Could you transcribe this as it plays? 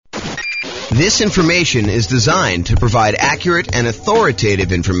This information is designed to provide accurate and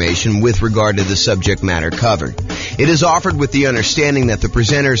authoritative information with regard to the subject matter covered. It is offered with the understanding that the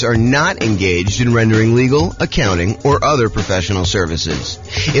presenters are not engaged in rendering legal, accounting, or other professional services.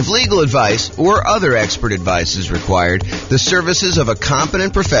 If legal advice or other expert advice is required, the services of a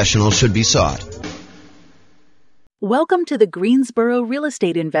competent professional should be sought. Welcome to the Greensboro Real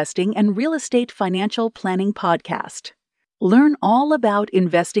Estate Investing and Real Estate Financial Planning Podcast. Learn all about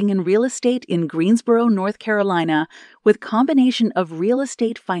investing in real estate in Greensboro, North Carolina, with combination of real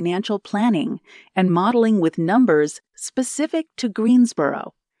estate financial planning and modeling with numbers specific to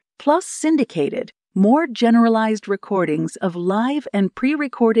Greensboro, plus syndicated, more generalized recordings of live and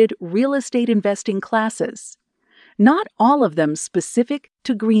pre-recorded real estate investing classes. Not all of them specific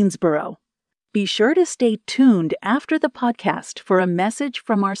to Greensboro. Be sure to stay tuned after the podcast for a message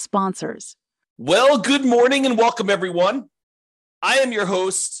from our sponsors. Well, good morning and welcome, everyone. I am your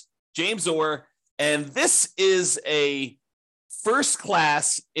host, James Orr, and this is a first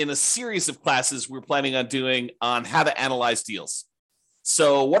class in a series of classes we're planning on doing on how to analyze deals.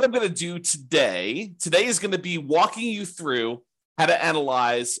 So what I'm going to do today is going to be walking you through how to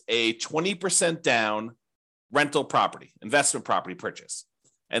analyze a 20% down rental property, investment property purchase.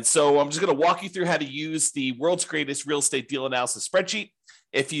 And so I'm just going to walk you through how to use the world's greatest real estate deal analysis spreadsheet.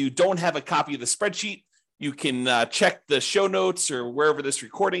 If you don't have a copy of the spreadsheet, you can check the show notes or wherever this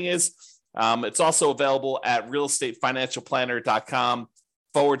recording is. It's also available at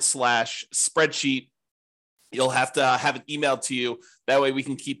realestateFinancialPlanner.com/spreadsheet. You'll have to have it emailed to you. That way we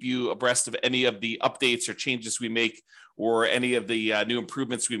can keep you abreast of any of the updates or changes we make or any of the new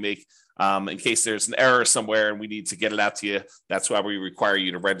improvements we make in case there's an error somewhere and we need to get it out to you. That's why we require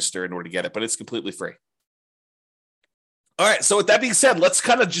you to register in order to get it, but it's completely free. All right, so with that being said, let's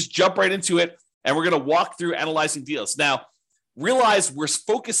kind of just jump right into it. And we're going to walk through analyzing deals. Now, realize we're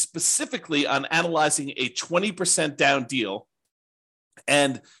focused specifically on analyzing a 20% down deal.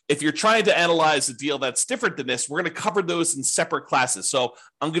 And if you're trying to analyze a deal that's different than this, we're going to cover those in separate classes. So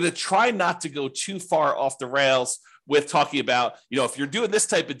I'm going to try not to go too far off the rails with talking about, if you're doing this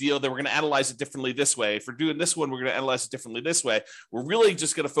type of deal, then we're going to analyze it differently this way. If we're doing this one, we're going to analyze it differently this way. We're really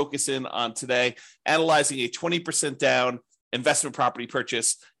just going to focus in on today, analyzing a 20% down investment property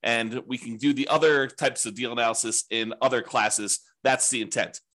purchase, and we can do the other types of deal analysis in other classes. That's the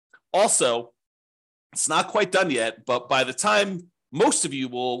intent. Also, it's not quite done yet, but by the time most of you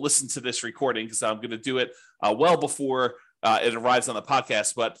will listen to this recording, because I'm going to do it well before it arrives on the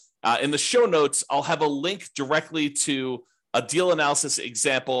podcast, but in the show notes, I'll have a link directly to a deal analysis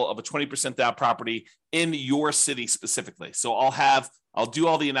example of a 20% down property in your city specifically. So I'll do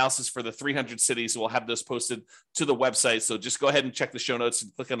all the analysis for the 300 cities. We'll have those posted to the website. So just go ahead and check the show notes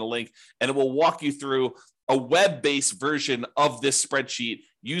and click on the link, and it will walk you through a web-based version of this spreadsheet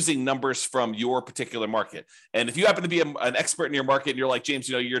using numbers from your particular market. And if you happen to be an expert in your market and you're like, James,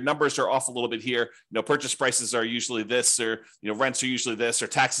 your numbers are off a little bit here. Purchase prices are usually this, or, rents are usually this, or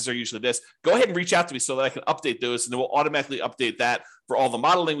taxes are usually this. Go ahead and reach out to me so that I can update those, and it will automatically update that for all the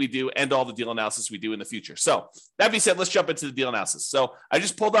modeling we do and all the deal analysis we do in the future. So that being said, let's jump into the deal analysis. So I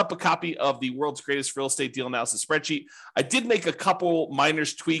just pulled up a copy of the world's greatest real estate deal analysis spreadsheet. I did make a couple minor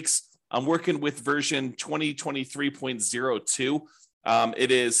tweaks. I'm working with version 2023.02.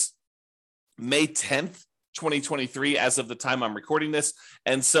 It is May 10th, 2023, as of the time I'm recording this.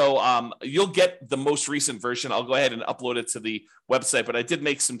 And so you'll get the most recent version. I'll go ahead and upload it to the website, but I did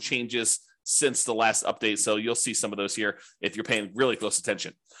make some changes since the last update. So you'll see some of those here if you're paying really close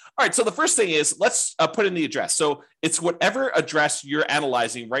attention. All right. So the first thing is let's put in the address. So it's whatever address you're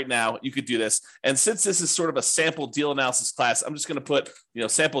analyzing right now, you could do this. And since this is sort of a sample deal analysis class, I'm just going to put,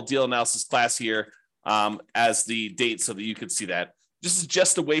 sample deal analysis class here as the date so that you can see that. This is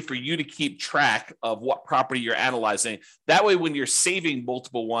just a way for you to keep track of what property you're analyzing. That way, when you're saving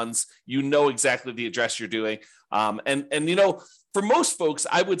multiple ones, you know exactly the address you're doing. And for most folks,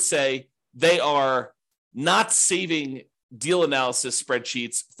 I would say they are not saving deal analysis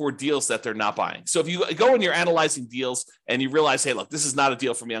spreadsheets for deals that they're not buying. So if you go and you're analyzing deals and you realize, hey, look, this is not a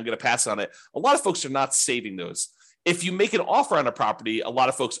deal for me, I'm going to pass on it. A lot of folks are not saving those. If you make an offer on a property, a lot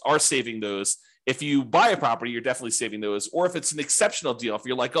of folks are saving those. If you buy a property, you're definitely saving those. Or if it's an exceptional deal, if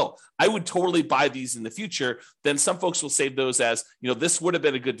you're like, oh, I would totally buy these in the future, then some folks will save those as, this would have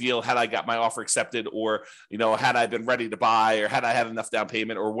been a good deal had I got my offer accepted, or, had I been ready to buy, or had I had enough down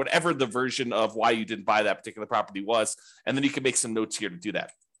payment, or whatever the version of why you didn't buy that particular property was. And then you can make some notes here to do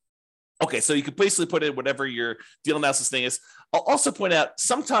that. Okay, so you could basically put in whatever your deal analysis thing is. I'll also point out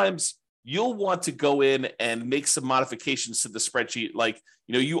sometimes you'll want to go in and make some modifications to the spreadsheet. Like,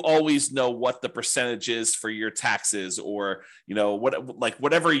 you always know what the percentage is for your taxes, or,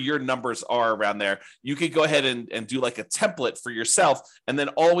 whatever your numbers are around there. You could go ahead and do like a template for yourself, and then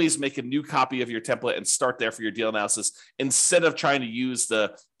always make a new copy of your template and start there for your deal analysis, instead of trying to use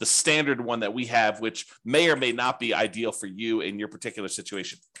the standard one that we have, which may or may not be ideal for you in your particular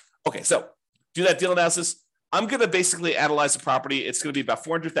situation. Okay, so do that deal analysis. I'm going to basically analyze the property. It's going to be about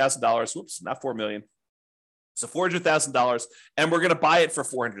 $400,000. Whoops, not $4 million. So $400,000, and we're going to buy it for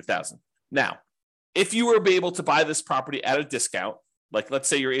 $400,000. Now, if you were able to buy this property at a discount, like let's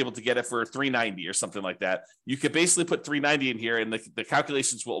say you're able to get it for $390 or something like that, you could basically put $390 in here, and the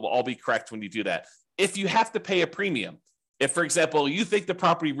calculations will all be correct when you do that. If you have to pay a premium, if, for example, you think the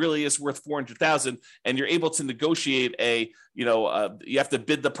property really is worth $400,000 and you're able to negotiate you have to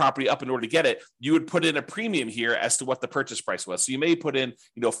bid the property up in order to get it, you would put in a premium here as to what the purchase price was. So you may put in,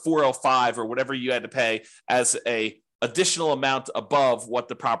 $405 or whatever you had to pay as a additional amount above what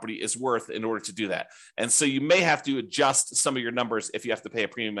the property is worth in order to do that. And so you may have to adjust some of your numbers if you have to pay a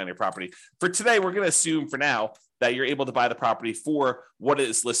premium on your property. For today, we're going to assume for now that you're able to buy the property for what it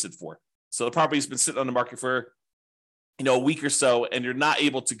is listed for. So the property's been sitting on the market for a week or so, and you're not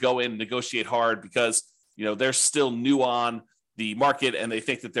able to go in and negotiate hard because, they're still new on the market and they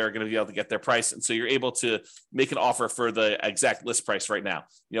think that they're going to be able to get their price. And so you're able to make an offer for the exact list price right now.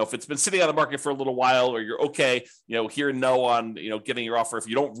 If it's been sitting on the market for a little while, or you're okay, hear no on, getting your offer. If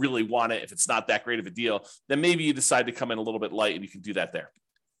you don't really want it, if it's not that great of a deal, then maybe you decide to come in a little bit light, and you can do that there.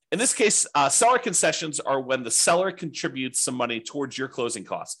 In this case, seller concessions are when the seller contributes some money towards your closing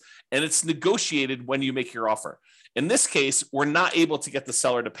costs, and it's negotiated when you make your offer. In this case, we're not able to get the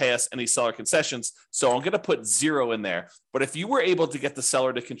seller to pay us any seller concessions, so I'm going to put 0 in there. But if you were able to get the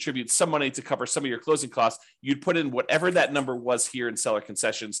seller to contribute some money to cover some of your closing costs, you'd put in whatever that number was here in seller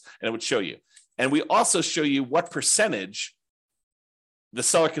concessions, and it would show you. And we also show you what percentage the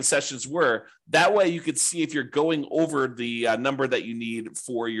seller concessions were. That way you could see if you're going over the number that you need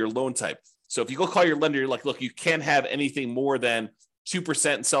for your loan type. So if you go call your lender, you're like, look, you can't have anything more than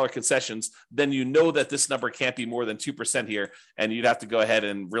 2% in seller concessions, then you know that this number can't be more than 2% here. And you'd have to go ahead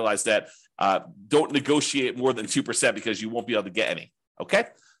and realize that don't negotiate more than 2% because you won't be able to get any. Okay.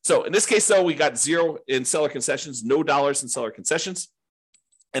 So in this case, though, we got 0 in seller concessions, no dollars in seller concessions.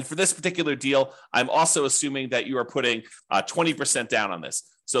 And for this particular deal, I'm also assuming that you are putting 20% down on this.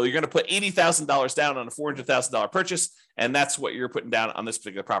 So you're going to put $80,000 down on a $400,000 purchase, and that's what you're putting down on this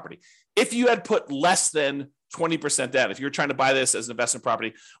particular property. If you had put less than 20% down, if you're trying to buy this as an investment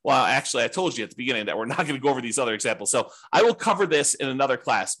property, well, actually, I told you at the beginning that we're not going to go over these other examples. So I will cover this in another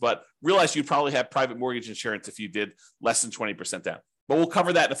class, but realize you'd probably have private mortgage insurance if you did less than 20% down. But we'll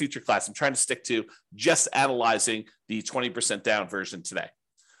cover that in a future class. I'm trying to stick to just analyzing the 20% down version today.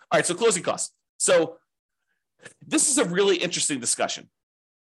 All right, so closing costs. So this is a really interesting discussion.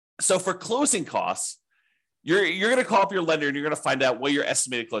 So for closing costs, you're going to call up your lender and you're going to find out what your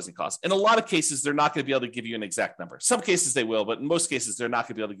estimated closing costs. In a lot of cases, they're not going to be able to give you an exact number. Some cases they will, but in most cases, they're not going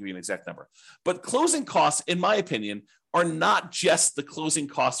to be able to give you an exact number. But closing costs, in my opinion, are not just the closing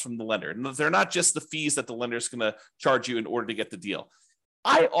costs from the lender. They're not just the fees that the lender is going to charge you in order to get the deal.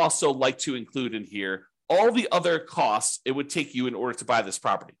 I also like to include in here all the other costs it would take you in order to buy this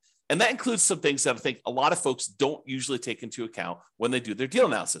property. And that includes some things that I think a lot of folks don't usually take into account when they do their deal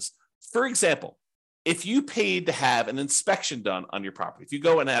analysis. For example, if you paid to have an inspection done on your property, if you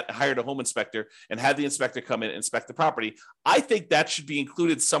go and hired a home inspector and had the inspector come in and inspect the property, I think that should be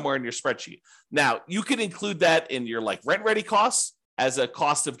included somewhere in your spreadsheet. Now, you can include that in your rent ready costs as a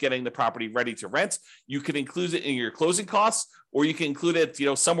cost of getting the property ready to rent. You can include it in your closing costs, or you can include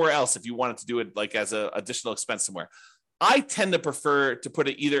it, somewhere else if you wanted to do it as an additional expense somewhere. I tend to prefer to put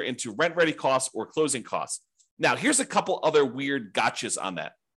it either into rent ready costs or closing costs. Now, here's a couple other weird gotchas on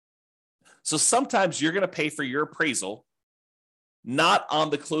that. So sometimes you're going to pay for your appraisal not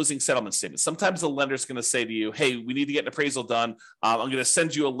on the closing settlement statement. Sometimes the lender is going to say to you, hey, we need to get an appraisal done. I'm going to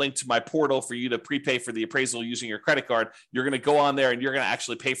send you a link to my portal for you to prepay for the appraisal using your credit card. You're going to go on there and you're going to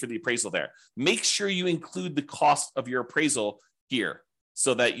actually pay for the appraisal there. Make sure you include the cost of your appraisal here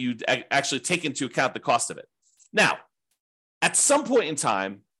so that you actually take into account the cost of it. Now, at some point in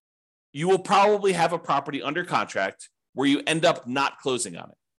time, you will probably have a property under contract where you end up not closing on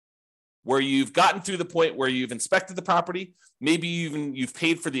it, where you've gotten through the point where you've inspected the property, maybe you've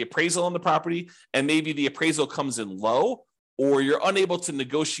paid for the appraisal on the property, and maybe the appraisal comes in low, or you're unable to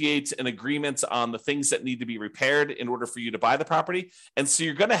negotiate an agreement on the things that need to be repaired in order for you to buy the property. And so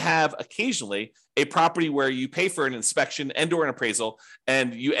you're going to have occasionally a property where you pay for an inspection and or an appraisal,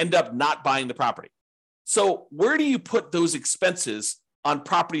 and you end up not buying the property. So where do you put those expenses on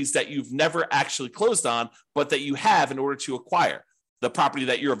properties that you've never actually closed on, but that you have in order to acquire the property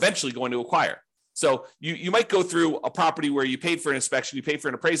that you're eventually going to acquire. So you might go through a property where you paid for an inspection, you paid for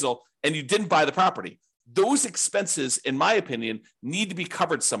an appraisal, and you didn't buy the property. Those expenses, in my opinion, need to be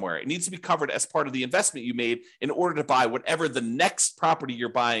covered somewhere. It needs to be covered as part of the investment you made in order to buy whatever the next property you're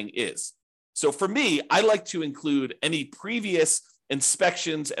buying is. So for me, I like to include any previous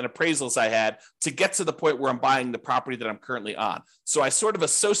inspections and appraisals I had to get to the point where I'm buying the property that I'm currently on. So I sort of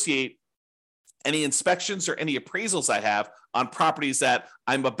associate any inspections or any appraisals I have on properties that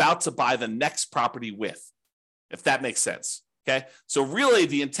I'm about to buy the next property with, if that makes sense. Okay. So really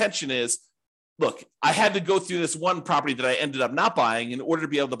the intention is, look, I had to go through this one property that I ended up not buying in order to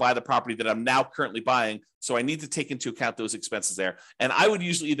be able to buy the property that I'm now currently buying. So I need to take into account those expenses there. And I would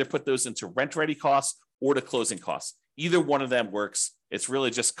usually either put those into rent ready costs or to closing costs. Either one of them works. It's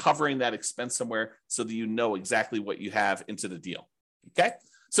really just covering that expense somewhere so that you know exactly what you have into the deal. Okay.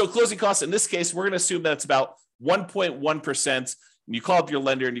 So closing costs, in this case, we're going to assume that it's about 1.1%. You call up your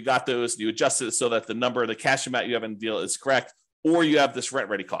lender and you got those, and you adjust it so that the number, the cash amount you have in the deal is correct, or you have this rent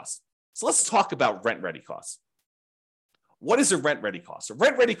ready cost. So let's talk about rent ready costs. What is a rent ready cost? A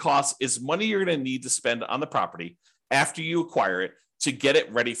rent ready cost is money you're going to need to spend on the property after you acquire it to get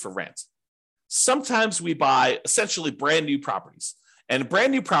it ready for rent. Sometimes we buy essentially brand new properties, and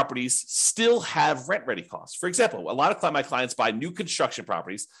brand new properties still have rent ready costs. For example, a lot of my clients buy new construction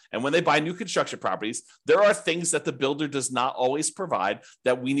properties, and when they buy new construction properties, there are things that the builder does not always provide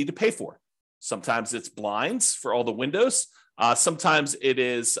that we need to pay for. Sometimes it's blinds for all the windows. Sometimes it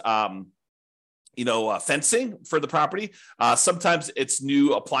is fencing for the property. Sometimes it's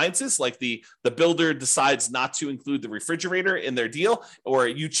new appliances, like the builder decides not to include the refrigerator in their deal, or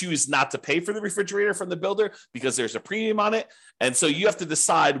you choose not to pay for the refrigerator from the builder because there's a premium on it. And so you have to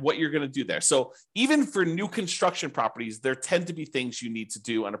decide what you're going to do there. So even for new construction properties, there tend to be things you need to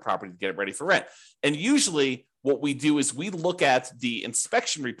do on a property to get it ready for rent. And usually what we do is we look at the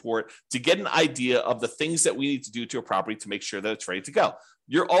inspection report to get an idea of the things that we need to do to a property to make sure that it's ready to go.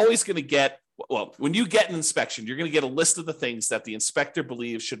 You're always going to get, well, when you get an inspection, you're going to get a list of the things that the inspector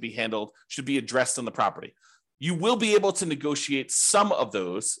believes should be handled, should be addressed on the property. You will be able to negotiate some of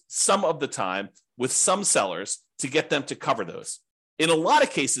those, some of the time, with some sellers to get them to cover those. In a lot of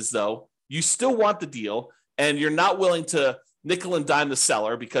cases, though, you still want the deal and you're not willing to nickel and dime the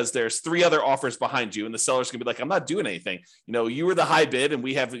seller because there's 3 other offers behind you, and the seller's gonna be like, I'm not doing anything. You were the high bid and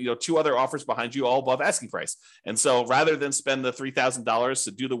we have 2 other offers behind you all above asking price. And so rather than spend the $3,000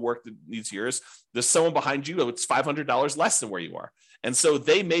 to do the work that needs yours, there's someone behind you it's $500 less than where you are. And so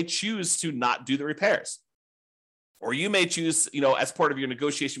they may choose to not do the repairs. Or you may choose, as part of your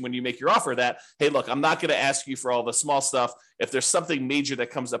negotiation when you make your offer that, hey, look, I'm not going to ask you for all the small stuff. If there's something major that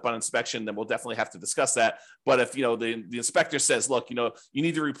comes up on inspection, then we'll definitely have to discuss that. But if, the inspector says, look, you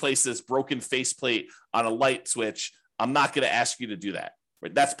need to replace this broken faceplate on a light switch, I'm not going to ask you to do that.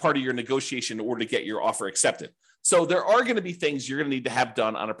 Right? That's part of your negotiation in order to get your offer accepted. So there are going to be things you're going to need to have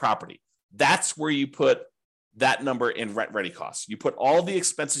done on a property. That's where you put that number in rent ready costs. You put all the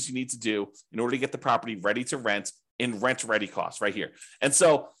expenses you need to do in order to get the property ready to rent in rent ready costs right here. And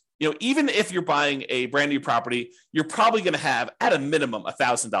so, even if you're buying a brand new property, you're probably going to have at a minimum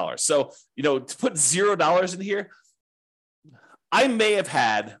 $1,000. So, to put $0 in here, I may have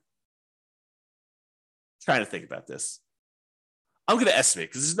had, trying to think about this. I'm going to estimate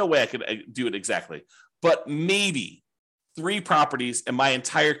because there's no way I could do it exactly, but maybe 3 properties in my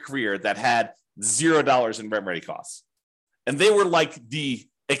entire career that had $0 in rent ready costs. And they were like the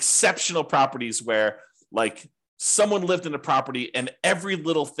exceptional properties where someone lived in the property and every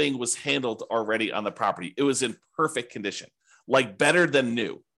little thing was handled already on the property. It was in perfect condition, better than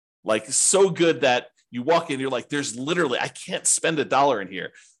new, so good that you walk in, you're like, there's literally, I can't spend $1 in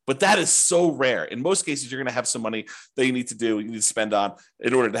here. But that is so rare. In most cases, you're going to have some money that you need to spend on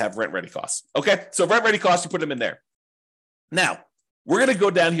in order to have rent ready costs. Okay. So rent ready costs, you put them in there. Now, we're going to go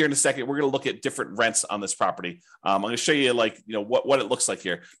down here in a second. We're going to look at different rents on this property. I'm going to show you what it looks like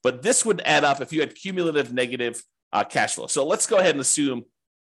here. But this would add up if you had cumulative negative cash flow. So let's go ahead and assume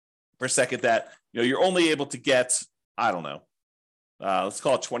for a second that you're only able to get, I don't know, let's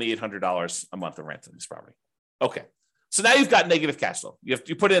call it $2,800 a month of rent on this property. Okay. So now you've got negative cash flow. You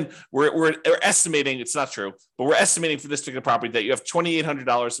put in, we're estimating, it's not true, but we're estimating for this particular property that you have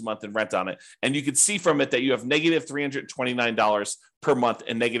 $2,800 a month in rent on it. And you can see from it that you have negative $329 per month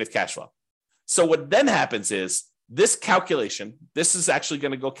in negative cash flow. So what then happens is this calculation, this is actually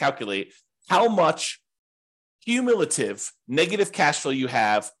going to go calculate how much cumulative negative cash flow you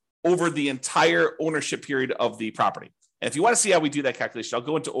have over the entire ownership period of the property. And if you want to see how we do that calculation, I'll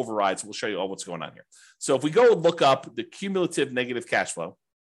go into overrides. We'll show you all what's going on here. So if we go and look up the cumulative negative cash flow,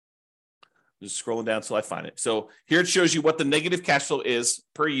 just scrolling down until I find it. So here it shows you what the negative cash flow is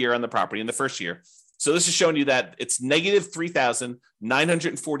per year on the property in the first year. So this is showing you that it's negative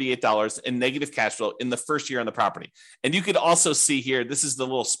 $3,948 in negative cash flow in the first year on the property. And you could also see here, this is the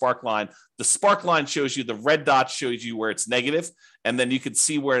little spark line. The spark line shows you, the red dot shows you where it's negative, and then you can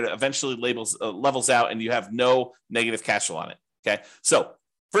see where it eventually levels out and you have no negative cash flow on it. Okay, so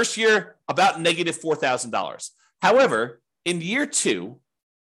first year, about negative $4,000. However, in year two,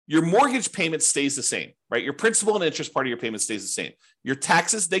 your mortgage payment stays the same, right? Your principal and interest part of your payment stays the same. Your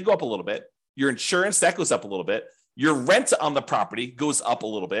taxes, they go up a little bit. Your insurance, that goes up a little bit. Your rent on the property goes up a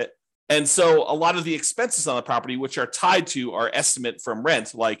little bit. And so a lot of the expenses on the property, which are tied to our estimate from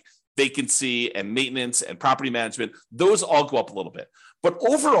rent, like vacancy and maintenance and property management, those all go up a little bit. But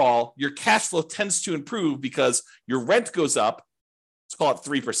overall, your cash flow tends to improve because your rent goes up. Let's call it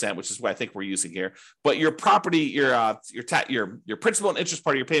 3%, which is what I think we're using here. But your property, your principal and interest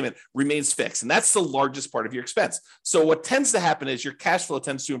part of your payment remains fixed. And that's the largest part of your expense. So what tends to happen is your cash flow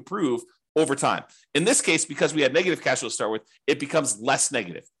tends to improve over time. In this case, because we had negative cash flow to start with, it becomes less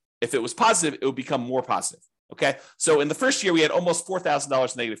negative. If it was positive, it would become more positive. Okay. So in the first year, we had almost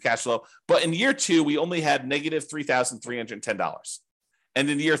 $4,000 negative cash flow. But in year two, we only had negative $3,310. And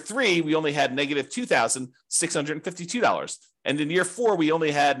in year three, we only had negative $2,652. And in year four, we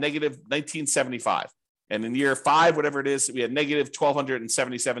only had negative $1,975. And in year five, whatever it is, we had negative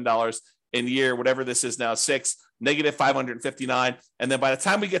 $1,277. In year, whatever this is now, six, negative $559. And then by the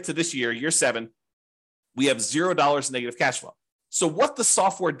time we get to this year, year seven, we have $0 negative cash flow. So what the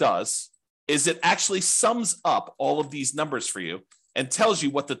software does is it actually sums up all of these numbers for you and tells you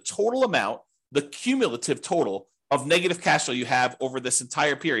what the total amount, the cumulative total of negative cash flow you have over this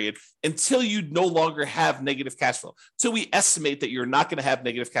entire period until you no longer have negative cash flow. So we estimate that you're not going to have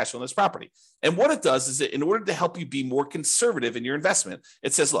negative cash flow on this property. And what it does is that in order to help you be more conservative in your investment,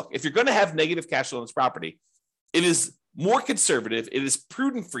 it says, look, if you're going to have negative cash flow on this property, it is more conservative. It is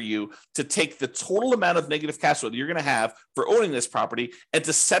prudent for you to take the total amount of negative cash flow that you're going to have for owning this property and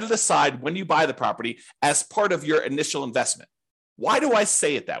to set it aside when you buy the property as part of your initial investment. Why do I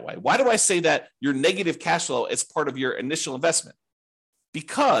say it that way? Why do I say that your negative cash flow is part of your initial investment?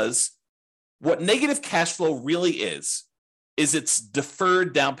 Because what negative cash flow really is it's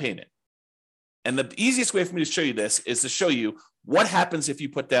deferred down payment. And the easiest way for me to show you this is to show you what happens if you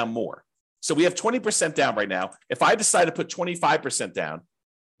put down more. So we have 20% down right now. If I decide to put 25% down,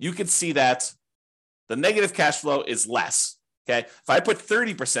 you can see that the negative cash flow is less. Okay. If I put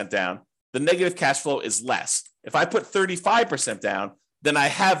 30% down, the negative cash flow is less. If I put 35% down, then I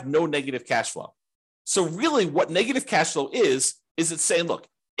have no negative cash flow. So really what negative cash flow is it's saying, look,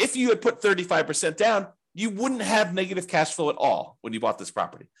 if you had put 35% down, you wouldn't have negative cash flow at all when you bought this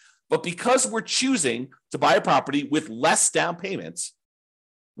property. But because we're choosing to buy a property with less down payments,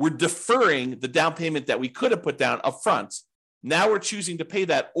 we're deferring the down payment that we could have put down up front. Now we're choosing to pay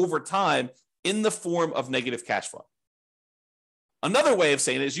that over time in the form of negative cash flow. Another way of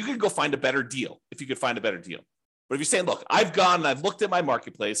saying it is you could go find a better deal if you could find a better deal. But if you're saying, look, I've gone and I've looked at my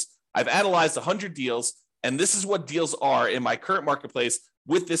marketplace, I've analyzed 100 deals, and this is what deals are in my current marketplace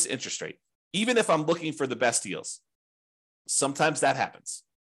with this interest rate, even if I'm looking for the best deals. Sometimes that happens.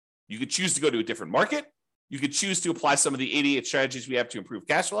 You could choose to go to a different market. You could choose to apply some of the 88 strategies we have to improve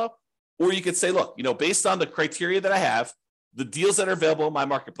cash flow. Or you could say, look, based on the criteria that I have, the deals that are available in my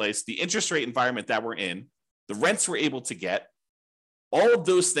marketplace, the interest rate environment that we're in, the rents we're able to get, all of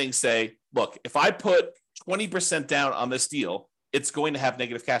those things say, look, if I put 20% down on this deal, it's going to have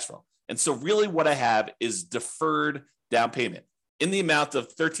negative cash flow. And so really what I have is deferred down payment in the amount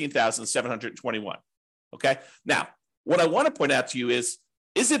of $13,721. Okay. Now, what I want to point out to you is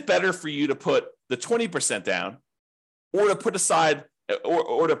it better for you to put the 20% down or to put aside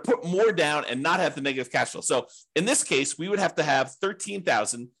or to put more down and not have the negative cash flow? So in this case, we would have to have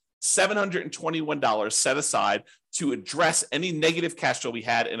 $13,721 set aside to address any negative cash flow we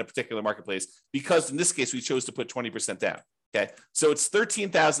had in a particular marketplace, because in this case, we chose to put 20% down. Okay. So it's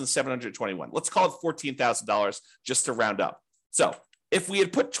 $13,721. Let's call it $14,000 just to round up. So if we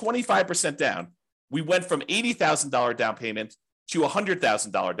had put 25% down, we went from $80,000 down payment to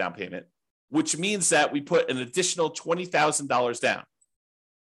 $100,000 down payment, which means that we put an additional $20,000 down.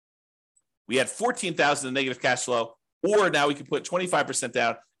 We had $14,000 in negative cash flow, or now we can put 25%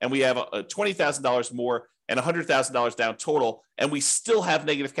 down and we have $20,000 more and $100,000 down total, and we still have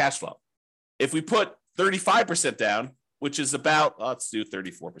negative cash flow. If we put 35% down, which is about, let's do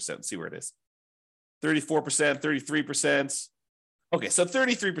 34% and see where it is. 34%, 33%. Okay, so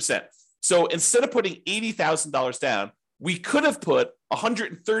 33%. So instead of putting $80,000 down, we could have put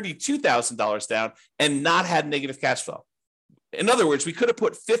 $132,000 down and not had negative cash flow. In other words, we could have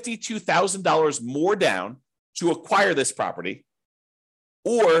put $52,000 more down to acquire this property,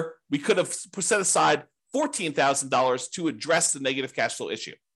 or we could have set aside $14,000 to address the negative cash flow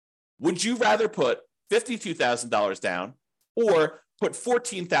issue. Would you rather put $52,000 down or put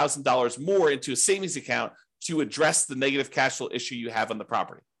 $14,000 more into a savings account to address the negative cash flow issue you have on the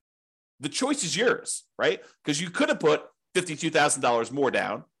property? The choice is yours, right? Because you could have put $52,000 more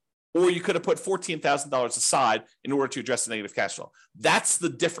down, or you could have put $14,000 aside in order to address the negative cash flow. That's the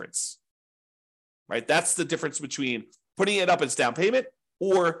difference, right? That's the difference between putting it up as down payment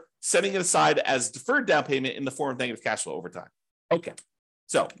or setting it aside as deferred down payment in the form of negative cash flow over time. Okay,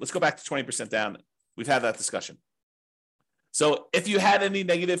 so let's go back to 20% down. We've had that discussion. So if you had any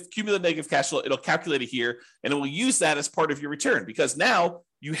cumulative negative cash flow, it'll calculate it here, and it will use that as part of your return, because now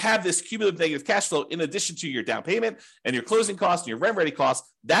you have this cumulative negative cash flow in addition to your down payment and your closing costs and your rent ready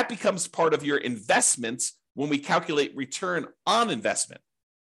costs. That becomes part of your investments when we calculate return on investment,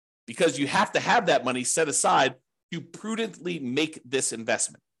 because you have to have that money set aside to prudently make this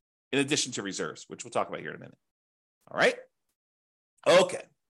investment in addition to reserves, which we'll talk about here in a minute. All right. Okay.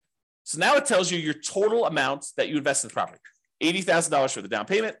 So now it tells you your total amounts that you invest in the property. $80,000 for the down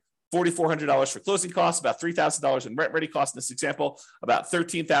payment, $4,400 for closing costs, about $3,000 in rent ready costs in this example, about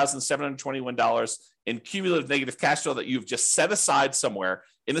 $13,721 in cumulative negative cash flow that you've just set aside somewhere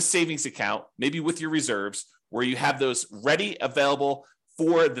in a savings account, maybe with your reserves, where you have those ready, available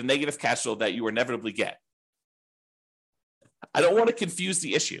for the negative cash flow that you inevitably get. I don't want to confuse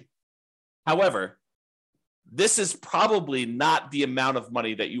the issue. However, this is probably not the amount of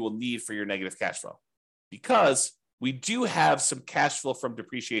money that you will need for your negative cash flow, because we do have some cash flow from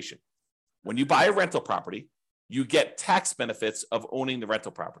depreciation. When you buy a rental property, you get tax benefits of owning the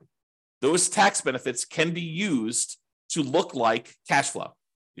rental property. Those tax benefits can be used to look like cash flow,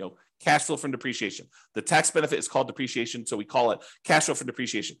 cash flow from depreciation. The tax benefit is called depreciation, so we call it cash flow from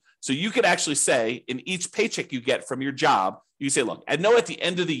depreciation. So you could actually say in each paycheck you get from your job, you say, look, I know at the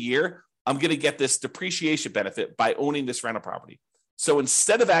end of the year, I'm going to get this depreciation benefit by owning this rental property. So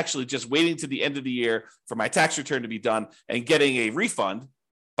instead of actually just waiting to the end of the year for my tax return to be done and getting a refund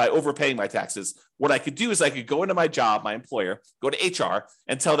by overpaying my taxes, what I could do is I could go into my job, my employer, go to HR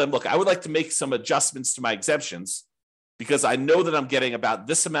and tell them, look, I would like to make some adjustments to my exemptions because I know that I'm getting about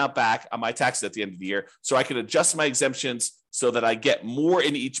this amount back on my taxes at the end of the year. So I can adjust my exemptions so that I get more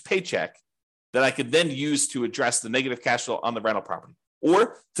in each paycheck that I could then use to address the negative cash flow on the rental property,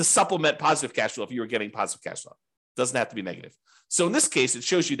 or to supplement positive cash flow if you were getting positive cash flow. It doesn't have to be negative. So in this case, it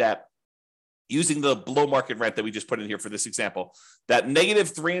shows you that using the below market rent that we just put in here for this example, that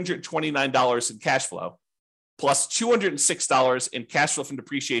negative $329 in cash flow plus $206 in cash flow from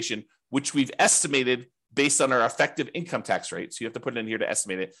depreciation, which we've estimated based on our effective income tax rate. So you have to put it in here to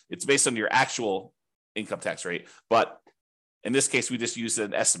estimate it. It's based on your actual income tax rate. But in this case, we just use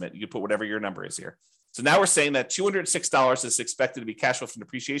an estimate. You can put whatever your number is here. So now we're saying that $206 is expected to be cash flow from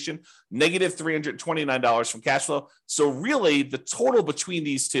depreciation, negative $329 from cash flow. So really the total between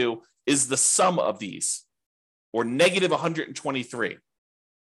these two is the sum of these, or negative 123.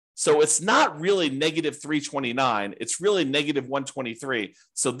 So it's not really negative 329. It's really negative 123.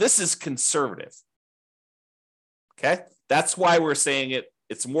 So this is conservative. Okay. That's why we're saying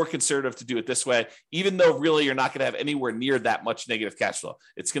it's more conservative to do it this way, even though really you're not going to have anywhere near that much negative cash flow.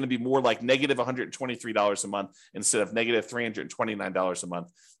 It's going to be more like negative $123 a month instead of negative $329 a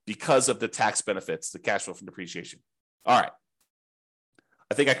month because of the tax benefits, the cash flow from depreciation. All right.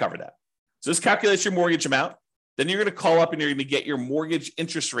 I think I covered that. So this calculates your mortgage amount. Then you're going to call up and you're going to get your mortgage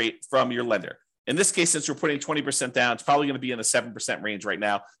interest rate from your lender. In this case, since we're putting 20% down, it's probably going to be in the 7% range right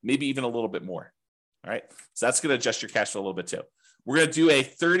now, maybe even a little bit more. All right. So that's going to adjust your cash flow a little bit too. We're going to do a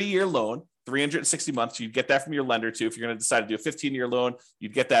 30-year loan, 360 months. You'd get that from your lender too. If you're going to decide to do a 15-year loan,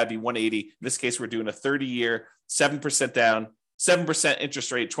 you'd get that, it'd be 180. In this case, we're doing a 30-year, 7% down, 7%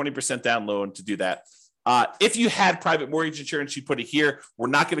 interest rate, 20% down loan to do that. If you had private mortgage insurance, you put it here. We're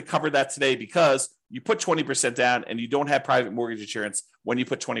not going to cover that today because you put 20% down and you don't have private mortgage insurance when you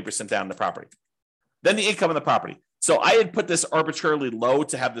put 20% down in the property. Then the income on the property. So I had put this arbitrarily low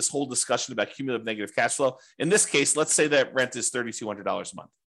to have this whole discussion about cumulative negative cash flow. In this case, let's say that rent is $3,200 a month,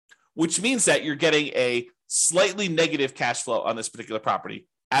 which means that you're getting a slightly negative cash flow on this particular property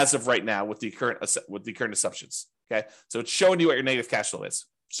as of right now with the current assumptions. Okay, so it's showing you what your negative cash flow is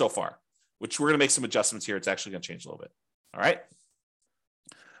so far, which we're going to make some adjustments here. It's actually going to change a little bit. All right.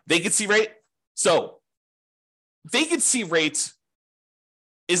 Vacancy rate. So vacancy rate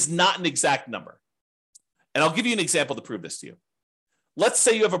is not an exact number. And I'll give you an example to prove this to you. let's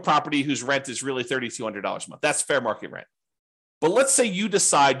say you have a property whose rent is really $3,200 a month. That's fair market rent. But let's say you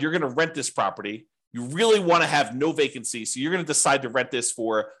decide you're going to rent this property. You really want to have no vacancy. So you're going to decide to rent this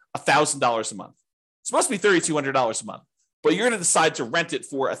for $1,000 a month. It's supposed to be $3,200 a month, but you're going to decide to rent it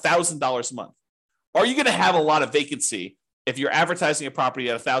for $1,000 a month. Are you going to have a lot of vacancy if you're advertising a property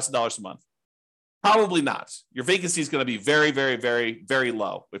at $1,000 a month? Probably not. Your vacancy is going to be very, very, very, very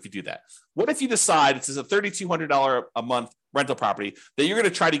low if you do that. What if you decide it's a $3,200 a month rental property that you're going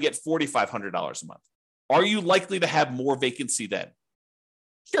to try to get $4,500 a month? Are you likely to have more vacancy then?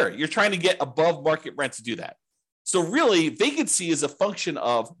 Sure, you're trying to get above market rent to do that. So really, vacancy is a function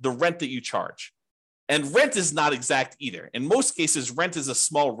of the rent that you charge. And rent is not exact either. In most cases, rent is a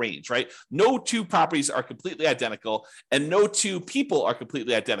small range, right? No two properties are completely identical, and no two people are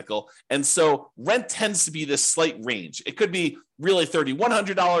completely identical. And so rent tends to be this slight range. It could be really $3,100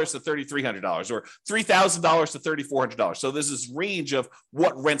 to $3,300 or $3,000 to $3,400. So there's this range of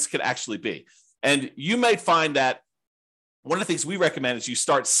what rents could actually be. And you might find that one of the things we recommend is you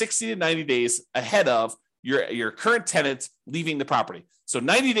start 60 to 90 days ahead of your current tenant leaving the property. So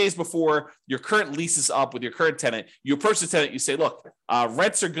 90 days before your current lease is up with your current tenant, you approach the tenant, you say, look,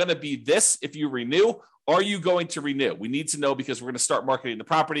 rents are going to be this if you renew. Are you going to renew? We need to know because we're going to start marketing the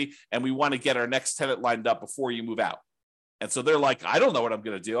property and we want to get our next tenant lined up before you move out. And so they're like, I don't know what I'm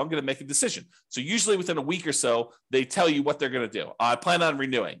going to do. I'm going to make a decision. So usually within a week or so, they tell you what they're going to do. I plan on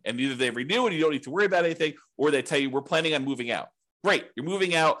renewing. And either they renew and you don't need to worry about anything, or they tell you we're planning on moving out. Great, you're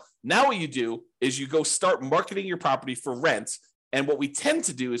moving out. Now what you do is you go start marketing your property for rent. And what we tend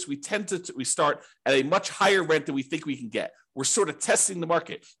to do is we start at a much higher rent than we think we can get. We're sort of testing the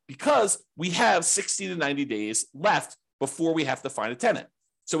market because we have 60 to 90 days left before we have to find a tenant.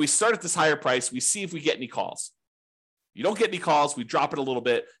 So we start at this higher price. We see if we get any calls. You don't get any calls, we drop it a little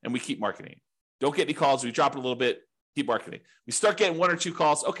bit and we keep marketing. Don't get any calls, we drop it a little bit, keep marketing. We start getting one or two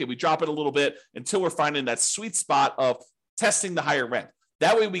calls. Okay, we drop it a little bit until we're finding that sweet spot of testing the higher rent.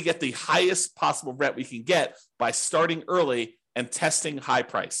 That way we get the highest possible rent we can get by starting early and testing high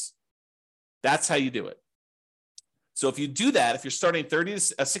price. That's how you do it. So if you do that, if you're starting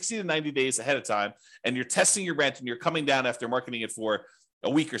 60 to 90 days ahead of time and you're testing your rent and you're coming down after marketing it for a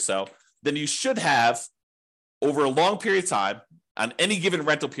week or so, then you should have, over a long period of time, on any given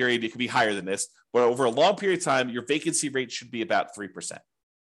rental period, it could be higher than this, but over a long period of time, your vacancy rate should be about 3%.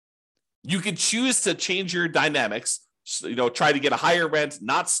 You could choose to change your dynamics, try to get a higher rent,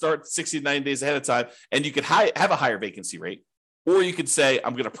 not start 60 to 90 days ahead of time, and you could have a higher vacancy rate. Or you could say,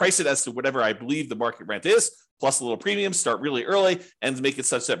 I'm going to price it as to whatever I believe the market rent is, plus a little premium, start really early, and make it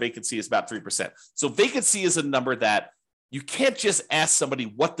such that vacancy is about 3%. So vacancy is a number that you can't just ask somebody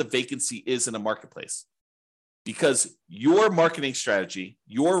what the vacancy is in a marketplace, because your marketing strategy,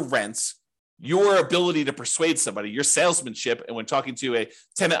 your rents, your ability to persuade somebody, your salesmanship, and when talking to a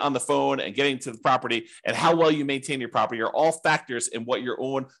tenant on the phone and getting to the property, and how well you maintain your property are all factors in what your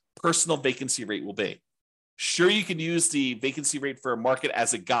own personal vacancy rate will be. Sure, you can use the vacancy rate for a market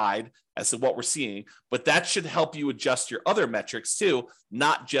as a guide as to what we're seeing, but that should help you adjust your other metrics too,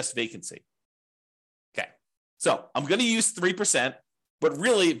 not just vacancy. Okay, so I'm going to use 3%, but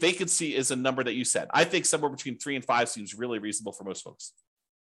really vacancy is a number that you said. I think somewhere between 3 and 5 seems really reasonable for most folks.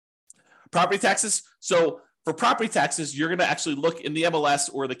 Property taxes. So for property taxes, you're going to actually look in the MLS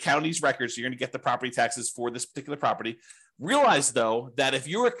or the county's records. You're going to get the property taxes for this particular property. Realize, though, that if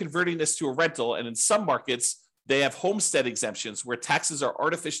you are converting this to a rental, and in some markets, they have homestead exemptions where taxes are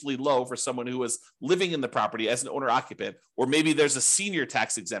artificially low for someone who is living in the property as an owner-occupant, or maybe there's a senior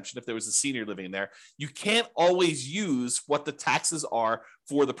tax exemption if there was a senior living there. You can't always use what the taxes are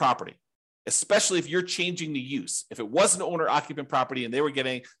for the property, especially if you're changing the use. If it was an owner-occupant property and they were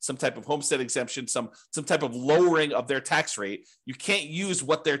getting some type of homestead exemption, some type of lowering of their tax rate, you can't use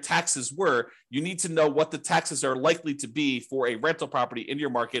what their taxes were. You need to know what the taxes are likely to be for a rental property in your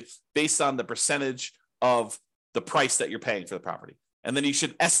market based on the percentage of the price that you're paying for the property. And then you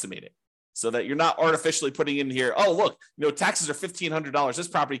should estimate it so that you're not artificially putting in here, oh, look, taxes are $1,500. This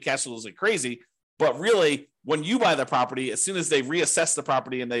property cash flows like crazy. But really, when you buy the property, as soon as they reassess the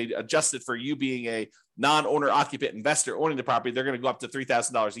property and they adjust it for you being a non-owner occupant investor owning the property, they're going to go up to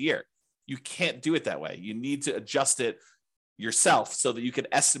 $3,000 a year. You can't do it that way. You need to adjust it yourself so that you can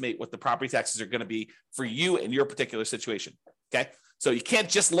estimate what the property taxes are going to be for you in your particular situation. Okay. So you can't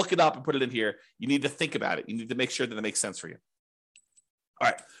just look it up and put it in here. You need to think about it. You need to make sure that it makes sense for you. All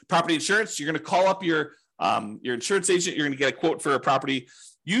right. Property insurance. You're going to call up your insurance agent. You're going to get a quote for a property.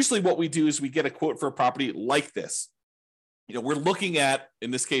 Usually what we do is we get a quote for a property like this. We're looking at,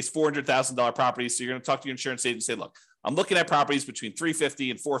 in this case, $400,000 properties. So you're going to talk to your insurance agent and say, look, I'm looking at properties between $350,000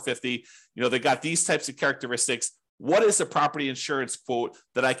 and $450,000. They got these types of characteristics. what is a property insurance quote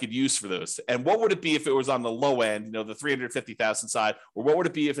that I could use for those? And what would it be if it was on the low end, the 350,000 side, or what would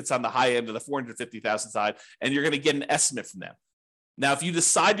it be if it's on the high end of the 450,000 side? And you're going to get an estimate from them. Now, if you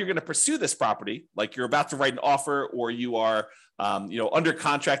decide you're going to pursue this property, like you're about to write an offer, or you are, under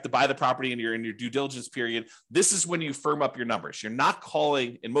contract to buy the property and you're in your due diligence period, this is when you firm up your numbers. You're not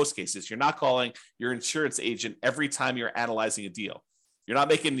calling, in most cases, you're not calling your insurance agent every time you're analyzing a deal. You're not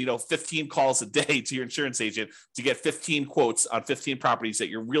making, 15 calls a day to your insurance agent to get 15 quotes on 15 properties that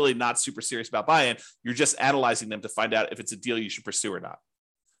you're really not super serious about buying. You're just analyzing them to find out if it's a deal you should pursue or not.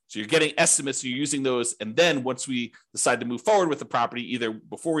 So you're getting estimates, you're using those. And then once we decide to move forward with the property, either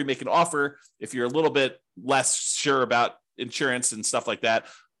before we make an offer, if you're a little bit less sure about insurance and stuff like that,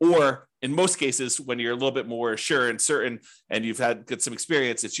 or in most cases, when you're a little bit more sure and certain and you've got some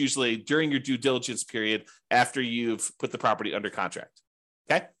experience, it's usually during your due diligence period after you've put the property under contract.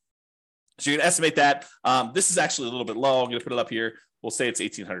 Okay. So you're going to estimate that. This is actually a little bit low. I'm going to put it up here. We'll say it's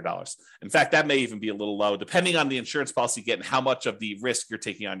 $1,800. In fact, that may even be a little low, depending on the insurance policy you get and how much of the risk you're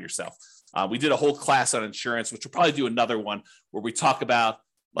taking on yourself. We did a whole class on insurance, which we'll probably do another one where we talk about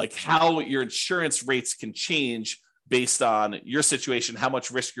like how your insurance rates can change based on your situation, how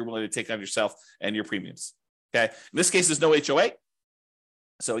much risk you're willing to take on yourself and your premiums. Okay. In this case, there's no HOA.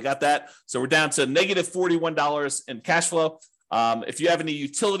 So we got that. So we're down to negative $41 in cash flow. If you have any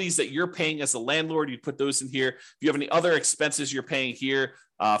utilities that you're paying as a landlord, you put those in here. If you have any other expenses you're paying here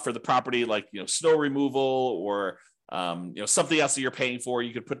for the property, like snow removal or something else that you're paying for,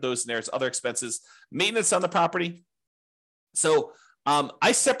 you could put those in there as other expenses. Maintenance on the property. So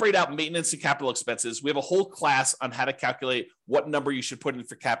I separate out maintenance and capital expenses. We have a whole class on how to calculate what number you should put in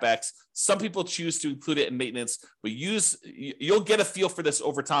for CapEx. Some people choose to include it in maintenance, but you'll get a feel for this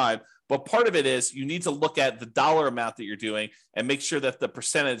over time. But part of it is you need to look at the dollar amount that you're doing and make sure that the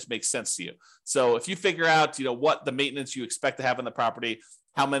percentage makes sense to you. So if you figure out, what the maintenance you expect to have on the property,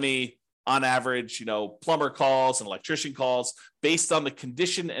 how many on average, plumber calls and electrician calls based on the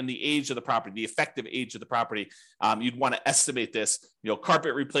condition and the age of the property, the effective age of the property. You'd want to estimate this,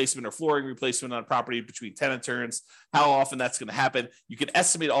 carpet replacement or flooring replacement on a property between tenant turns, how often that's going to happen. You can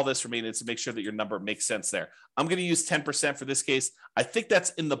estimate all this for maintenance and make sure that your number makes sense there. I'm going to use 10% for this case. I think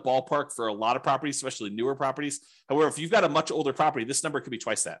that's in the ballpark for a lot of properties, especially newer properties. However, if you've got a much older property, this number could be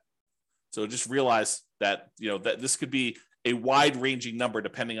twice that. So just realize that, that this could be a wide-ranging number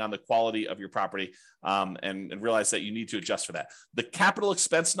depending on the quality of your property, and realize that you need to adjust for that. The capital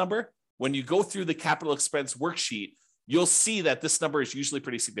expense number, when you go through the capital expense worksheet, you'll see that this number is usually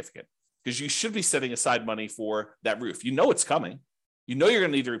pretty significant because you should be setting aside money for that roof. It's coming. You're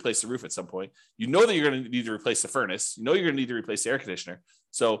going to need to replace the roof at some point. That you're going to need to replace the furnace. You're going to need to replace the air conditioner.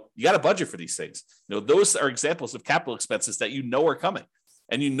 So you got a budget for these things. Those are examples of capital expenses that are coming.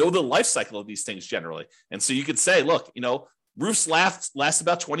 And the life cycle of these things generally. And so you could say, look, roofs last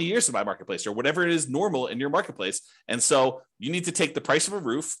about 20 years in my marketplace or whatever it is normal in your marketplace. And so you need to take the price of a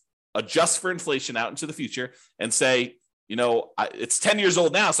roof, adjust for inflation out into the future and say, it's 10 years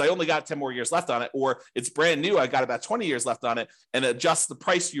old now, so I only got 10 more years left on it. Or it's brand new, I got about 20 years left on it, and adjust the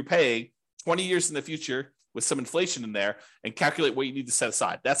price you're paying 20 years in the future with some inflation in there and calculate what you need to set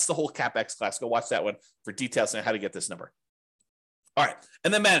aside. That's the whole CapEx class. Go watch that one for details on how to get this number. All right.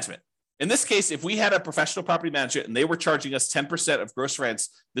 And then management. In this case, if we had a professional property manager and they were charging us 10% of gross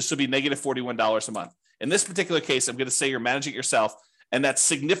rents, this would be negative $41 a month. In this particular case, I'm going to say you're managing it yourself, and that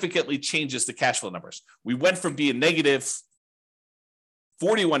significantly changes the cash flow numbers. We went from being negative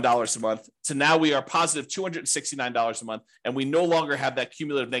 $41 a month to now we are positive $269 a month, and we no longer have that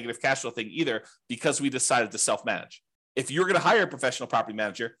cumulative negative cash flow thing either because we decided to self-manage. If you're going to hire a professional property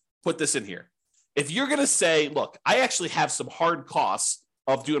manager, put this in here. If you're going to say, look, I actually have some hard costs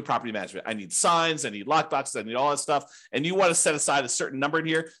of doing property management. I need signs, I need lockboxes, I need all that stuff. And you want to set aside a certain number in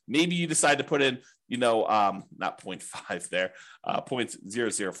here. Maybe you decide to put in, not 0.5 there,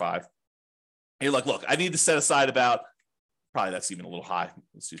 0.005. And you're like, look, I need to set aside about, probably that's even a little high.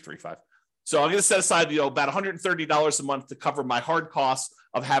 Let's do 3.5. So I'm going to set aside, about $130 a month to cover my hard costs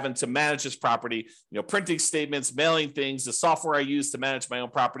of having to manage this property, printing statements, mailing things, the software I use to manage my own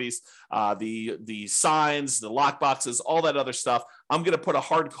properties, the signs, the lock boxes, all that other stuff. I'm going to put a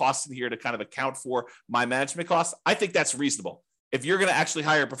hard cost in here to kind of account for my management costs. I think that's reasonable. If you're going to actually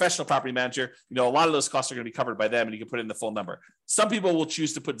hire a professional property manager, a lot of those costs are going to be covered by them and you can put in the full number. Some people will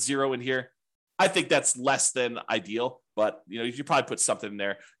choose to put zero in here. I think that's less than ideal, but you should probably put something in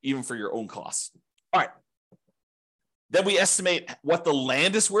there even for your own costs. All right. Then we estimate what the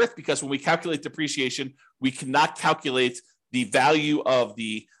land is worth because when we calculate depreciation, we cannot calculate the value of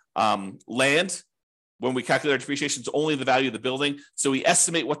the land when we calculate our depreciation, it's only the value of the building. So we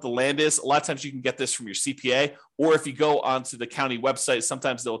estimate what the land is. A lot of times you can get this from your CPA, or if you go onto the county website,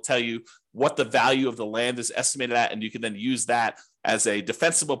 sometimes they'll tell you what the value of the land is estimated at, and you can then use that as a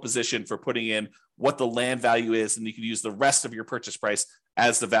defensible position for putting in what the land value is, and you can use the rest of your purchase price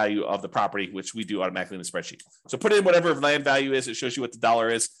as the value of the property, which we do automatically in the spreadsheet. So put in whatever land value is. It shows you what the dollar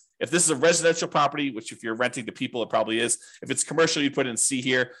is. If this is a residential property, which if you're renting to people, it probably is. If it's commercial, you put in C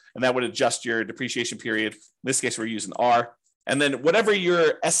here, and that would adjust your depreciation period. In this case, we're using R. And then whatever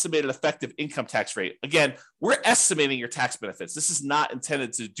your estimated effective income tax rate, again, we're estimating your tax benefits. This is not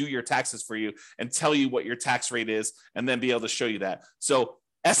intended to do your taxes for you and tell you what your tax rate is and then be able to show you that. So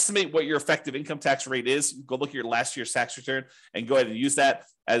estimate what your effective income tax rate is. Go look at your last year's tax return and go ahead and use that.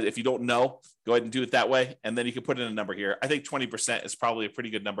 As if you don't know, go ahead and do it that way. And then you can put in a number here. I think 20% is probably a pretty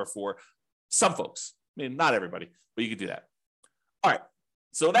good number for some folks. I mean, not everybody, but you can do that. All right.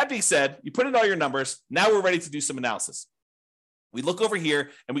 So that being said, you put in all your numbers. Now we're ready to do some analysis. We look over here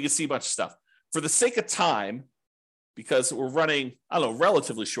and we can see a bunch of stuff. For the sake of time, because we're running,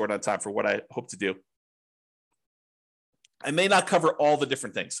 relatively short on time for what I hope to do, I may not cover all the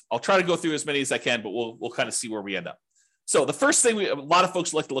different things. I'll try to go through as many as I can, but we'll kind of see where we end up. So the first thing a lot of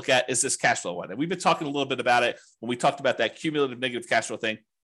folks like to look at is this cash flow one. And we've been talking a little bit about it when we talked about that cumulative negative cash flow thing.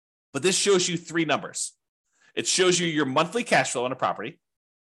 But this shows you three numbers. It shows you your monthly cash flow on a property,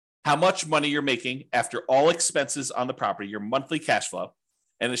 how much money you're making after all expenses on the property, your monthly cash flow.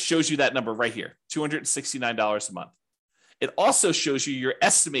 And it shows you that number right here, $269 a month. It also shows you your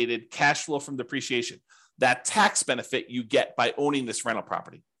estimated cash flow from depreciation, that tax benefit you get by owning this rental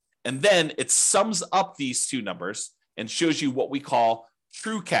property. And then it sums up these two numbers and shows you what we call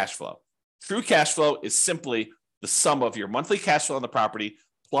true cash flow. True cash flow is simply the sum of your monthly cash flow on the property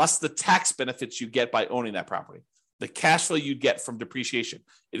plus the tax benefits you get by owning that property, the cash flow you'd get from depreciation.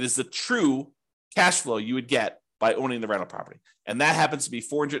 It is the true cash flow you would get by owning the rental property. And that happens to be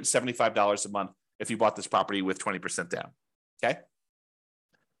 $475 a month if you bought this property with 20% down, okay?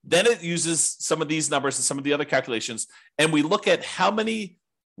 Then it uses some of these numbers and some of the other calculations, and we look at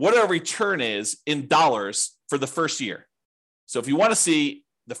what our return is in dollars for the first year. So if you want to see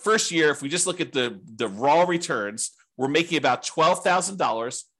the first year, if we just look at the raw returns, we're making about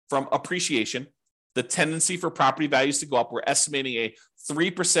 $12,000 from appreciation, the tendency for property values to go up. We're estimating a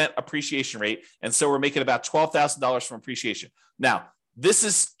 3% appreciation rate, and so we're making about $12,000 from appreciation. Now, this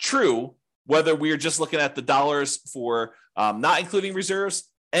is true whether we are just looking at the dollars for not including reserves,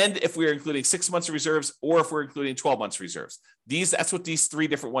 and if we're including 6 months of reserves, or if we're including 12 months of reserves. That's what these three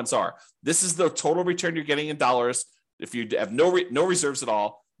different ones are. This is the total return you're getting in dollars if you have no reserves at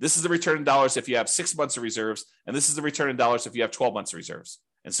all. This is the return in dollars if you have 6 months of reserves, and this is the return in dollars if you have 12 months of reserves.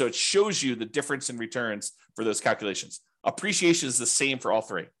 And so it shows you the difference in returns for those calculations. Appreciation is the same for all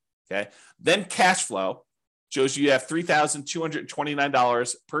three, okay? Then cash flow shows you have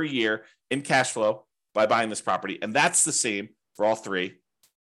 $3,229 per year in cash flow by buying this property, and that's the same for all three.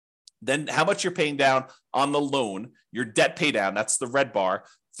 Then how much you're paying down on the loan, your debt pay down, that's the red bar.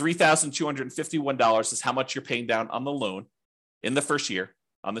 $3,251 is how much you're paying down on the loan in the first year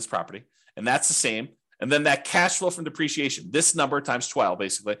on this property. And that's the same. And then that cash flow from depreciation, this number times 12,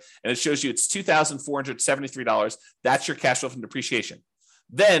 basically. And it shows you it's $2,473. That's your cash flow from depreciation.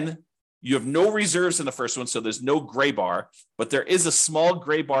 Then you have no reserves in the first one, so there's no gray bar, but there is a small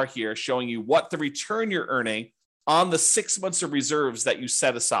gray bar here showing you what the return you're earning on the 6 months of reserves that you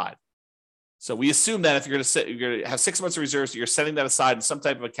set aside. So we assume that if you're going to have 6 months of reserves, you're setting that aside in some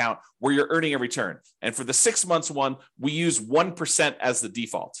type of account where you're earning a return. And for the 6 months one, we use 1% as the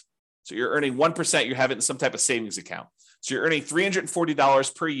default. So you're earning 1%, you have it in some type of savings account. So you're earning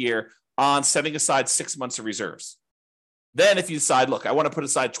 $340 per year on setting aside 6 months of reserves. Then if you decide, look, I want to put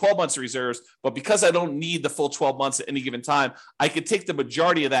aside 12 months of reserves, but because I don't need the full 12 months at any given time, I could take the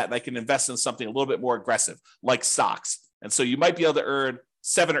majority of that and I can invest in something a little bit more aggressive, like stocks. And so you might be able to earn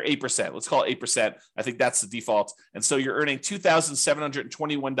 7 or 8%. Let's call it 8%. I think that's the default. And so you're earning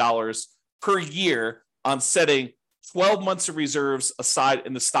 $2,721 per year on setting 12 months of reserves aside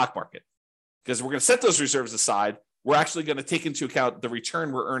in the stock market. Because we're going to set those reserves aside, we're actually going to take into account the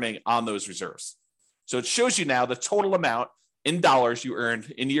return we're earning on those reserves. So it shows you now the total amount in dollars you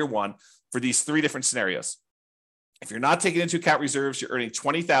earned in year one for these three different scenarios. If you're not taking into account reserves, you're earning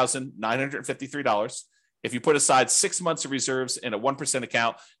 $20,953. If you put aside 6 months of reserves in a 1%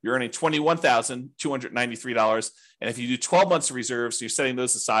 account, you're earning $21,293. And if you do 12 months of reserves, you're setting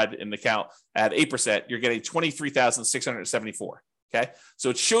those aside in the account at 8%, you're getting $23,674. Okay.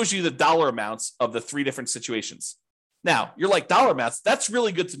 So it shows you the dollar amounts of the three different situations. Now, you're like, dollar amounts, that's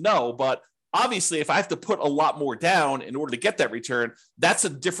really good to know, but Obviously, if I have to put a lot more down in order to get that return, that's a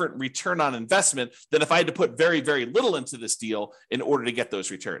different return on investment than if I had to put very, very little into this deal in order to get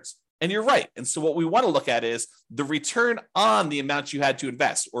those returns. And you're right. And so what we want to look at is the return on the amount you had to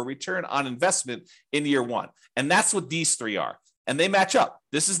invest, or return on investment in year one. And that's what these three are. And they match up.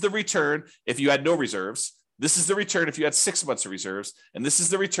 This is the return if you had no reserves. This is the return if you had 6 months of reserves. And this is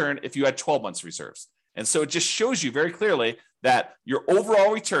the return if you had 12 months of reserves. And so it just shows you very clearly that your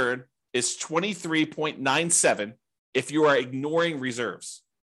overall return is 23.97 if you are ignoring reserves,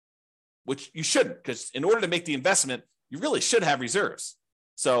 which you shouldn't, because in order to make the investment, you really should have reserves.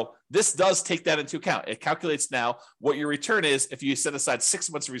 So this does take that into account. It calculates now what your return is if you set aside 6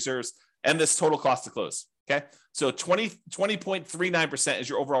 months of reserves and this total cost to close. Okay. So 20.39% is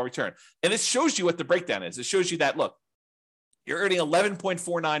your overall return. And it shows you what the breakdown is. It shows you that, look, you're earning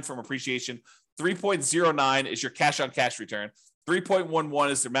 11.49 from appreciation. 3.09 is your cash on cash return.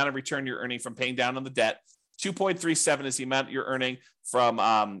 3.11 is the amount of return you're earning from paying down on the debt. 2.37 is the amount you're earning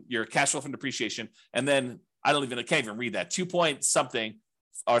from your cash flow from depreciation. And then I can't even read that. 2 point something,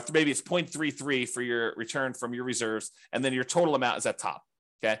 or maybe it's 0.33 for your return from your reserves. And then your total amount is at top.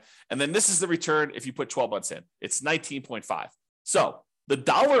 Okay. And then this is the return if you put 12 months in. It's 19.5. So the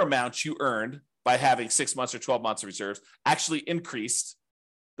dollar amount you earned by having 6 months or 12 months of reserves actually increased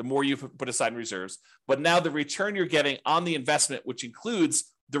the more you put aside in reserves. But now the return you're getting on the investment, which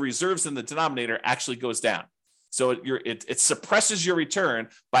includes the reserves in the denominator, actually goes down. So it suppresses your return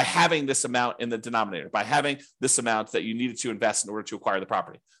by having this amount in the denominator, by having this amount that you needed to invest in order to acquire the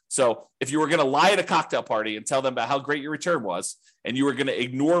property. So if you were going to lie at a cocktail party and tell them about how great your return was, and you were going to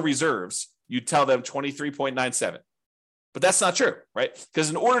ignore reserves, you'd tell them 23.97. But that's not true, right? Because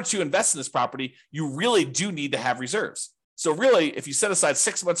in order to invest in this property, you really do need to have reserves. So really, if you set aside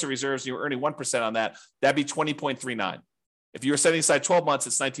 6 months of reserves and you were earning 1% on that, that'd be 20.39. If you were setting aside 12 months,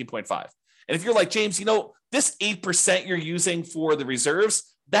 it's 19.5. And if you're like, James, this 8% you're using for the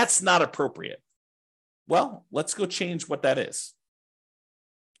reserves, that's not appropriate. Well, let's go change what that is.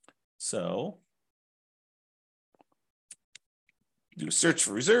 So do a search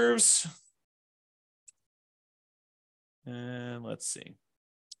for reserves. And let's see.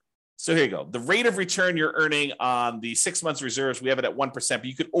 So here you go. The rate of return you're earning on the 6 months reserves, we have it at 1%, but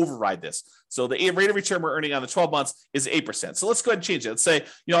you could override this. So the rate of return we're earning on the 12 months is 8%. So let's go ahead and change it. Let's say,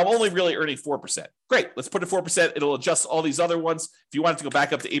 I'm only really earning 4%. Great. Let's put it 4%. It'll adjust all these other ones. If you want it to go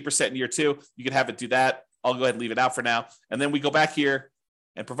back up to 8% in year two, you can have it do that. I'll go ahead and leave it out for now. And then we go back here,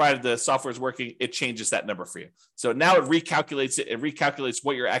 and provided the software is working, it changes that number for you. So now it recalculates it. It recalculates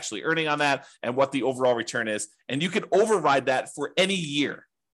what you're actually earning on that and what the overall return is. And you can override that for any year.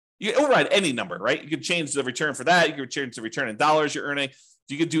 You can override any number, right? You can change the return for that. You can change the return in dollars you're earning.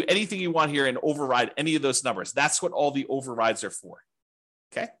 You can do anything you want here and override any of those numbers. That's what all the overrides are for.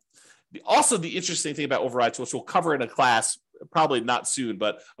 Okay. Also, the interesting thing about overrides, which we'll cover in a class, probably not soon,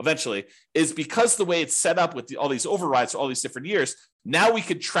 but eventually, is because the way it's set up with all these overrides for all these different years, now we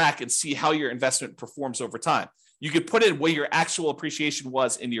could track and see how your investment performs over time. You could put in what your actual appreciation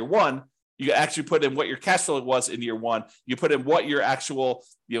was in year one. You could actually put in what your cash flow was in year one. You put in what your actual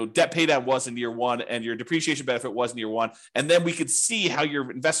debt pay down was in year one and your depreciation benefit was in year one. And then we could see how your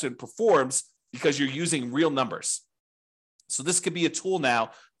investment performs because you're using real numbers. So this could be a tool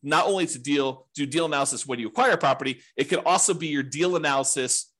now, not only to do deal analysis when you acquire a property, it could also be your deal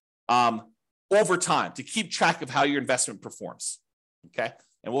analysis over time to keep track of how your investment performs. Okay.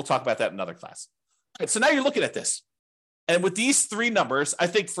 And we'll talk about that in another class. All right, so now you're looking at this. And with these three numbers, I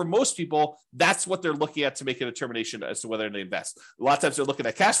think for most people, that's what they're looking at to make a determination as to whether they invest. A lot of times they're looking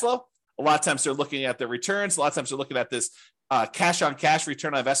at cash flow. A lot of times they're looking at their returns. A lot of times they're looking at this cash on cash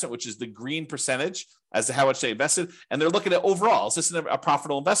return on investment, which is the green percentage as to how much they invested. And they're looking at overall, is this a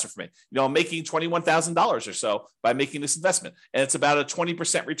profitable investment for me? I'm making $21,000 or so by making this investment. And it's about a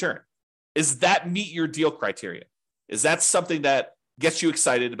 20% return. Is that meet your deal criteria? Is that something that gets you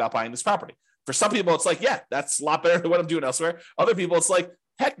excited about buying this property? For some people, it's like, yeah, that's a lot better than what I'm doing elsewhere. Other people, it's like,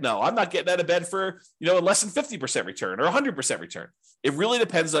 heck no, I'm not getting out of bed for, less than 50% return or 100% return. It really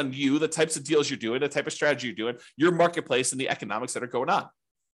depends on you, the types of deals you're doing, the type of strategy you're doing, your marketplace, and the economics that are going on.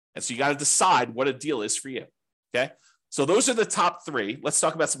 And so you got to decide what a deal is for you. Okay. So those are the top three. Let's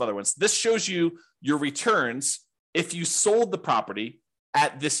talk about some other ones. This shows you your returns if you sold the property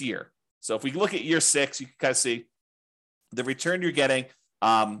at this year. So if we look at year 6, you can kind of see the return you're getting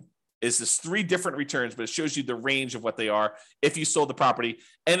is this 3 different returns, but it shows you the range of what they are if you sold the property.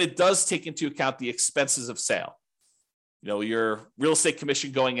 And it does take into account the expenses of sale. Your real estate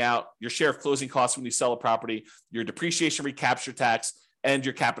commission going out, your share of closing costs when you sell a property, your depreciation recapture tax, and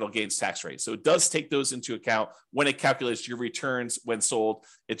your capital gains tax rate. So it does take those into account when it calculates your returns when sold.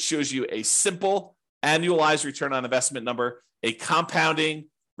 It shows you a simple annualized return on investment number, a compounding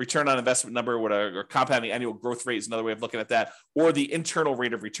return on investment number, or compounding annual growth rate is another way of looking at that, or the internal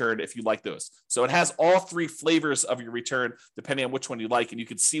rate of return if you like those. So it has all three flavors of your return, depending on which one you like, and you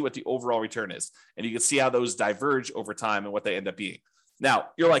can see what the overall return is. And you can see how those diverge over time and what they end up being. Now,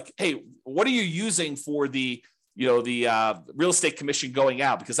 you're like, hey, what are you using for the real estate commission going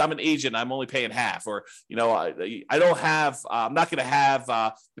out? Because I'm an agent, I'm only paying half, or, I don't have, I'm not going to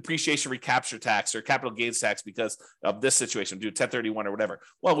have depreciation recapture tax or capital gains tax because of this situation, do 1031 or whatever.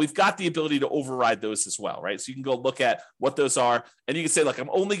 Well, we've got the ability to override those as well, right? So you can go look at what those are, and you can say, look, I'm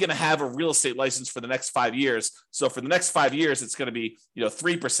only going to have a real estate license for the next 5 years. So for the next 5 years, it's going to be,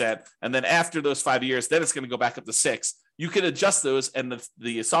 3%. And then after those 5 years, then it's going to go back up to 6%. You can adjust those, and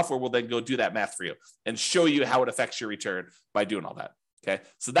the software will then go do that math for you and show you how it affects your return by doing all that. Okay,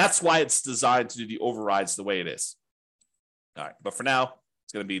 so that's why it's designed to do the overrides the way it is. All right, but for now,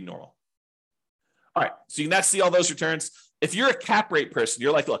 it's going to be normal. All right, so you can now see all those returns. If you're a cap rate person,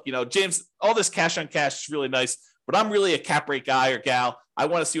 you're like, look, James, all this cash on cash is really nice, but I'm really a cap rate guy or gal. I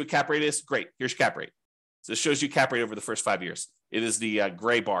want to see what cap rate is. Great, here's your cap rate. So it shows you cap rate over the first 5 years. It is the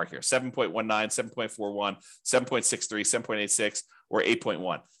gray bar here, 7.19, 7.41, 7.63, 7.86, or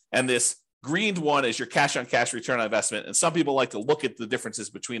 8.1. And this green one is your cash on cash return on investment. And some people like to look at the differences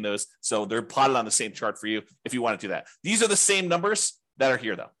between those. So they're plotted on the same chart for you if you want to do that. These are the same numbers that are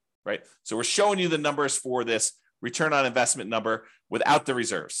here though, right? So we're showing you the numbers for this return on investment number without the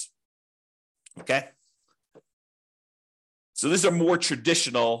reserves. Okay. So these are more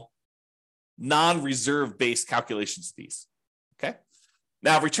traditional non-reserve based calculations of these. Okay.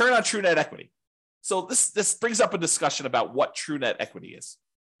 Now, return on true net equity. So this brings up a discussion about what true net equity is.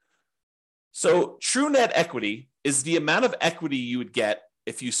 So true net equity is the amount of equity you would get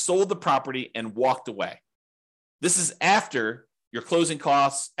if you sold the property and walked away. This is after your closing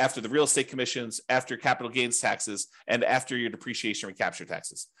costs, after the real estate commissions, after capital gains taxes, and after your depreciation recapture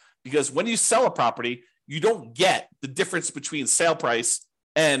taxes. Because when you sell a property, you don't get the difference between sale price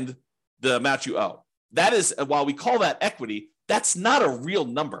and the amount you owe. That is, while we call that equity, that's not a real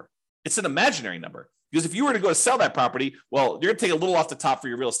number. It's an imaginary number. Because if you were to go to sell that property, well, you're going to take a little off the top for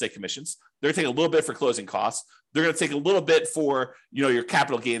your real estate commissions. They're going to take a little bit for closing costs. They're going to take a little bit for, your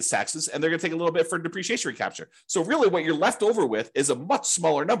capital gains taxes, and they're going to take a little bit for depreciation recapture. So really what you're left over with is a much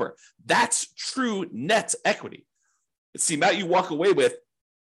smaller number. That's true net equity. It's the amount you walk away with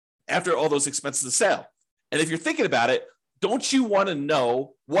after all those expenses of sale. And if you're thinking about it, don't you want to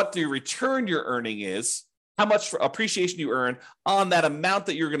know what the return you're earning is, how much appreciation you earn on that amount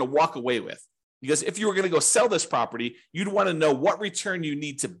that you're going to walk away with? Because if you were going to go sell this property, you'd want to know what return you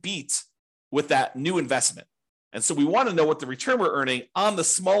need to beat with that new investment. And so we want to know what the return we're earning on the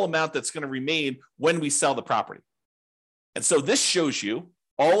small amount that's going to remain when we sell the property. And so this shows you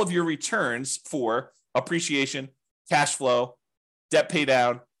all of your returns for appreciation, cash flow, debt pay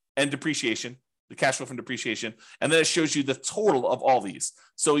down, and depreciation, the cash flow from depreciation. And then it shows you the total of all these.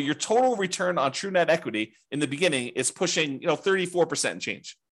 So your total return on true net equity in the beginning is pushing, 34% and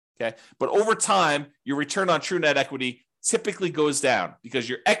change. Okay. But over time, your return on true net equity typically goes down because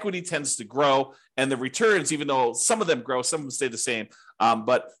your equity tends to grow, and the returns, even though some of them grow, some of them stay the same,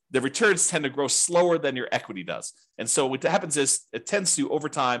 but the returns tend to grow slower than your equity does. And so what happens is it tends to, over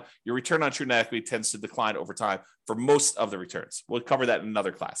time, your return on true net equity tends to decline over time for most of the returns. We'll cover that in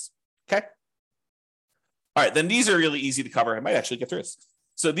another class. Okay. All right. Then these are really easy to cover. I might actually get through this.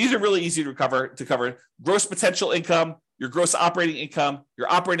 So these are really easy to cover gross potential income, your gross operating income,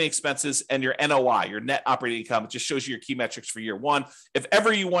 your operating expenses, and your NOI, your net operating income. It just shows you your key metrics for year one. If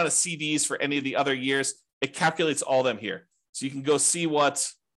ever you want to see these for any of the other years, it calculates all of them here. So you can go see what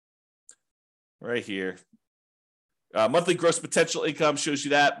right here. Monthly gross potential income shows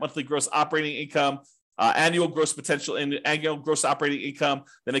you that. Monthly gross operating income, annual gross potential and annual gross operating income.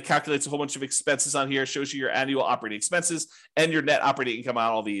 Then it calculates a whole bunch of expenses on here, shows you your annual operating expenses and your net operating income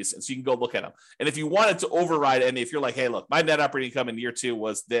on all these. And so you can go look at them. And if you wanted to override any, if you're like, hey, look, my net operating income in year two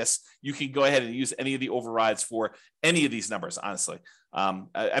was this, you can go ahead and use any of the overrides for any of these numbers, honestly.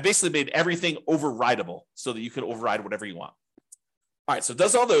 I basically made everything overrideable so that you can override whatever you want. All right, so it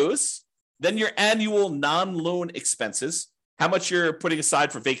does all those. Then your annual non-loan expenses, how much you're putting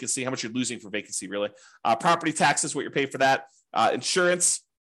aside for vacancy, how much you're losing for vacancy, really. Property taxes, what you're paying for that. Insurance,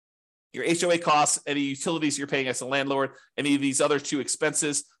 your HOA costs, any utilities you're paying as a landlord, any of these other two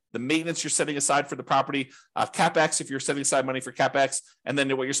expenses, the maintenance you're setting aside for the property, CapEx, if you're setting aside money for CapEx, and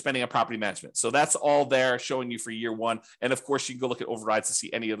then what you're spending on property management. So that's all there showing you for year one. And of course, you can go look at overrides to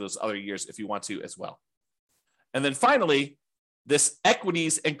see any of those other years if you want to as well. And then finally, this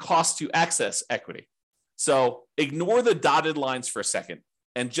equities and cost to access equity. So ignore the dotted lines for a second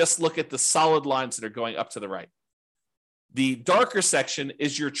and just look at the solid lines that are going up to the right. The darker section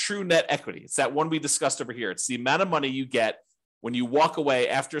is your true net equity. It's that one we discussed over here. It's the amount of money you get when you walk away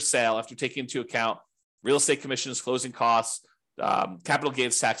after sale, after taking into account real estate commissions, closing costs, capital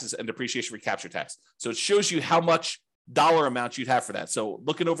gains taxes, and depreciation recapture tax. So it shows you how much dollar amount you'd have for that. So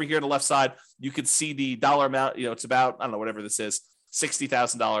looking over here on the left side, you can see the dollar amount. It's about, I don't know, whatever this is,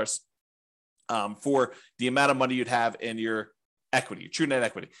 $60,000 for the amount of money you'd have in your equity, your true net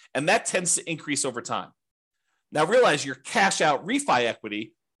equity. And that tends to increase over time. Now realize your cash out refi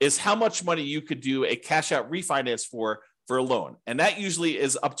equity is how much money you could do a cash out refinance for a loan. And that usually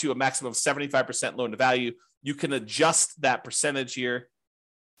is up to a maximum of 75% loan to value. You can adjust that percentage here.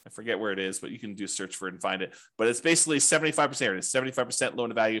 I forget where it is, but you can do a search for it and find it. But it's basically 75%. It is 75% loan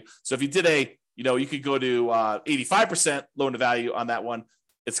to value. So if you did you could go to 85% loan to value on that one.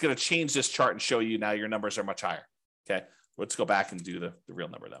 It's going to change this chart and show you now your numbers are much higher. Okay. Let's go back and do the real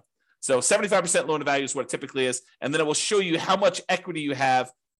number though. So 75% loan to value is what it typically is. And then it will show you how much equity you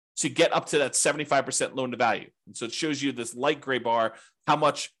have to get up to that 75% loan to value. And so it shows you this light gray bar, how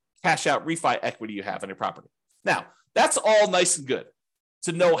much cash out refi equity you have in your property. Now, that's all nice and good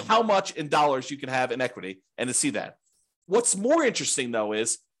to know how much in dollars you can have in equity and to see that. What's more interesting though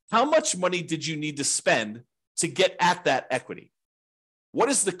is how much money did you need to spend to get at that equity? What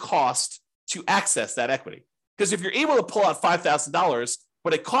is the cost to access that equity? Because if you're able to pull out $5,000,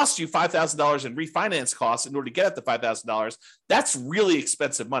 but it costs you $5,000 in refinance costs in order to get at the $5,000, that's really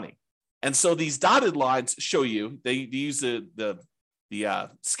expensive money. And so these dotted lines show you, they use the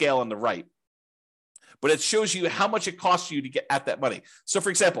scale on the right, but it shows you how much it costs you to get at that money. So for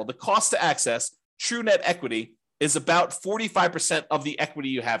example, the cost to access true net equity is about 45% of the equity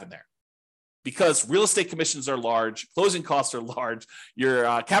you have in there. Because real estate commissions are large, closing costs are large, your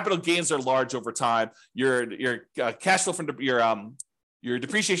capital gains are large over time, your cash flow from your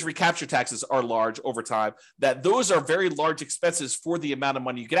depreciation recapture taxes are large over time, that those are very large expenses for the amount of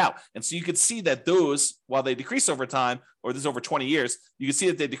money you get out. And so you can see that those, while they decrease over time, or this is over 20 years, you can see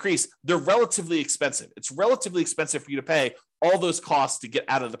that they decrease. They're relatively expensive. It's relatively expensive for you to pay all those costs to get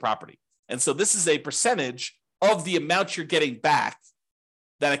out of the property. And so this is a percentage of the amount you're getting back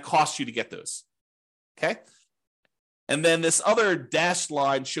that it costs you to get those. Okay. And then this other dashed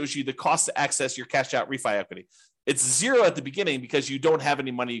line shows you the cost to access your cash out refi equity. It's zero at the beginning because you don't have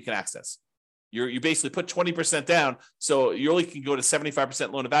any money you can access. You basically put 20% down, so you only can go to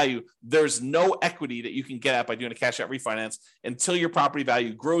 75% loan to value. There's no equity that you can get at by doing a cash out refinance until your property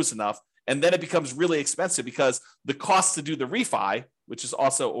value grows enough, and then it becomes really expensive because the cost to do the refi, which is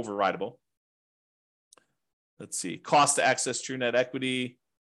also overridable. Let's see, cost to access true net equity.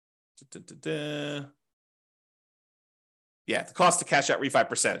 Yeah, the cost to cash out refi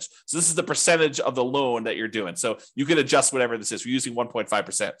percentage. So this is the percentage of the loan that you're doing. So you can adjust whatever this is. We're using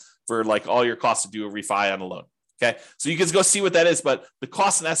 1.5% for like all your costs to do a refi on a loan. Okay, so you can go see what that is. But the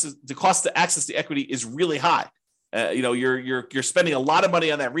cost to access the equity is really high. You're spending a lot of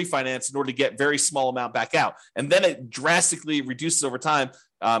money on that refinance in order to get very small amount back out, and then it drastically reduces over time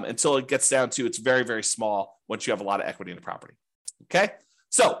until it gets down to it's very, very small once you have a lot of equity in the property. Okay,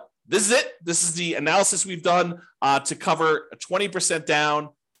 so this is it. This is the analysis we've done to cover a 20% down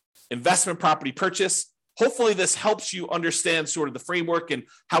investment property purchase. Hopefully this helps you understand sort of the framework and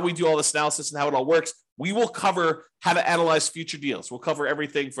how we do all this analysis and how it all works. We will cover how to analyze future deals. We'll cover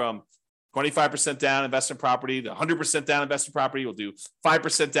everything from 25% down investment property to 100% down investment property. We'll do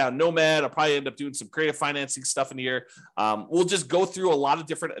 5% down Nomad. I'll probably end up doing some creative financing stuff in here. We'll just go through a lot of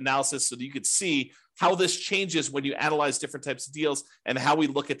different analysis so that you could see how this changes when you analyze different types of deals and how we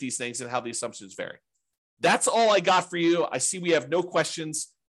look at these things and how the assumptions vary. That's all I got for you. I see we have no questions.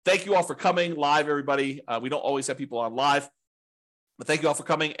 Thank you all for coming live, everybody. We don't always have people on live, but thank you all for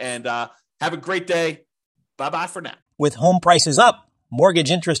coming and have a great day. Bye-bye for now. With home prices up, mortgage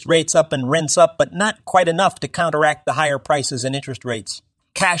interest rates up, and rents up, but not quite enough to counteract the higher prices and interest rates.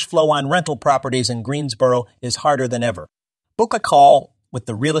 Cash flow on rental properties in Greensboro is harder than ever. Book a call with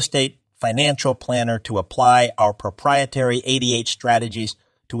the Real Estate Financial Planner to apply our proprietary 88 strategies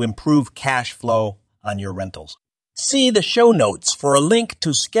to improve cash flow on your rentals. See the show notes for a link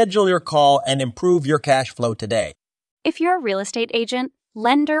to schedule your call and improve your cash flow today. If you're a real estate agent,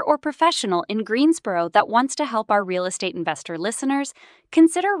 lender, or professional in Greensboro that wants to help our real estate investor listeners,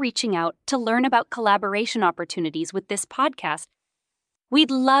 consider reaching out to learn about collaboration opportunities with this podcast. We'd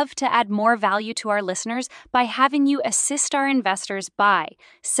love to add more value to our listeners by having you assist our investors buy,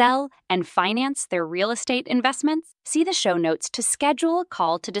 sell, and finance their real estate investments. See the show notes to schedule a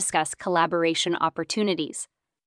call to discuss collaboration opportunities.